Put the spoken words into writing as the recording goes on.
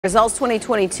Results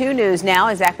 2022 news now,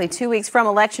 exactly 2 weeks from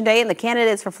Election Day, and the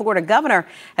candidates for Florida governor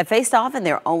have faced off in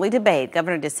their only debate.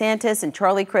 Governor DeSantis and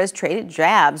Charlie Crist traded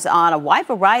jabs on a wide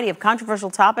variety of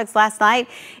controversial topics last night.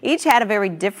 Each had a very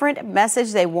different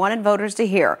message they wanted voters to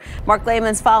hear. Mark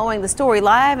Lehman's following the story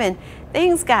live, and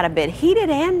things got a bit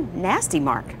heated and nasty,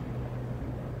 Mark.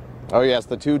 Oh, yes,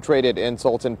 the two traded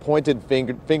insults and pointed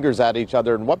fingers at each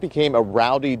other in what became a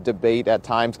rowdy debate at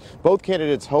times. Both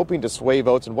candidates hoping to sway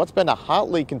votes in what's been a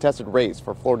hotly contested race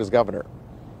for Florida's governor.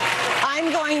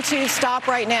 I'm going to stop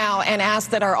right now and ask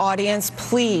that our audience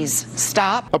please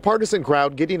stop. A partisan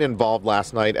crowd getting involved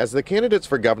last night as the candidates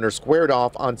for governor squared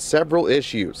off on several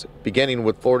issues, beginning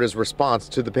with Florida's response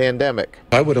to the pandemic.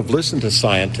 I would have listened to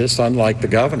scientists, unlike the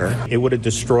governor. It would have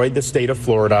destroyed the state of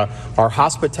Florida. Our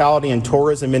hospitality and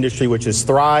tourism industry, which has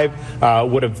thrived,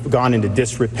 would have gone into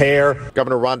disrepair.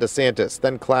 Governor Ron DeSantis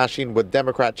then clashing with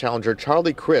Democrat challenger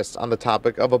Charlie Crist on the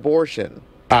topic of abortion.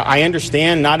 I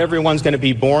understand not everyone's going to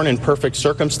be born in perfect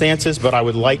circumstances, but I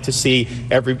would like to see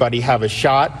everybody have a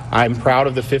shot. I'm proud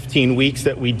of the 15 weeks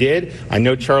that we did. I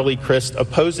know Charlie Crist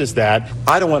opposes that.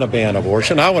 I don't want to ban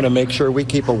abortion. I want to make sure we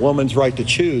keep a woman's right to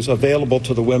choose available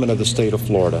to the women of the state of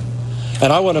Florida.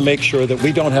 And I want to make sure that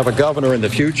we don't have a governor in the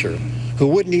future who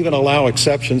wouldn't even allow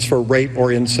exceptions for rape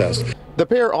or incest. The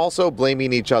pair also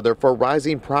blaming each other for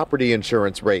rising property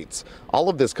insurance rates. All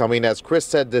of this coming as Chris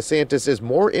said DeSantis is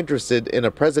more interested in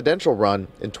a presidential run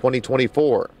in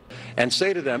 2024. And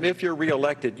say to them, if you're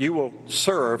reelected, you will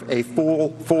serve a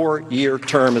full 4-year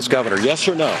term as governor. Yes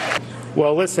or no?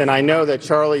 Well, listen, I know that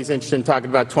Charlie's interested in talking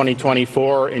about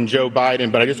 2024 and Joe Biden,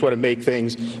 but I just want to make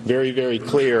things very, very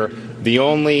clear. The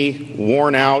only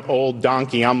worn-out old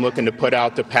donkey I'm looking to put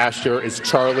out to pasture is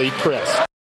Charlie Crist.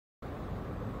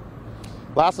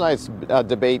 Last night's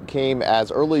debate came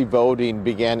as early voting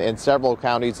began in several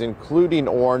counties, including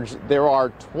Orange. There are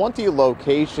 20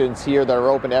 locations here that are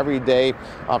open every day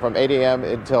from 8 a.m.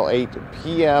 until 8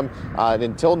 p.m.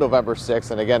 Until November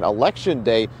 6th. And again, Election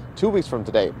Day, 2 weeks from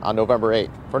today on November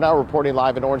 8th. For now, reporting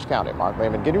live in Orange County, Mark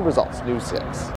Lehman, getting results, News 6.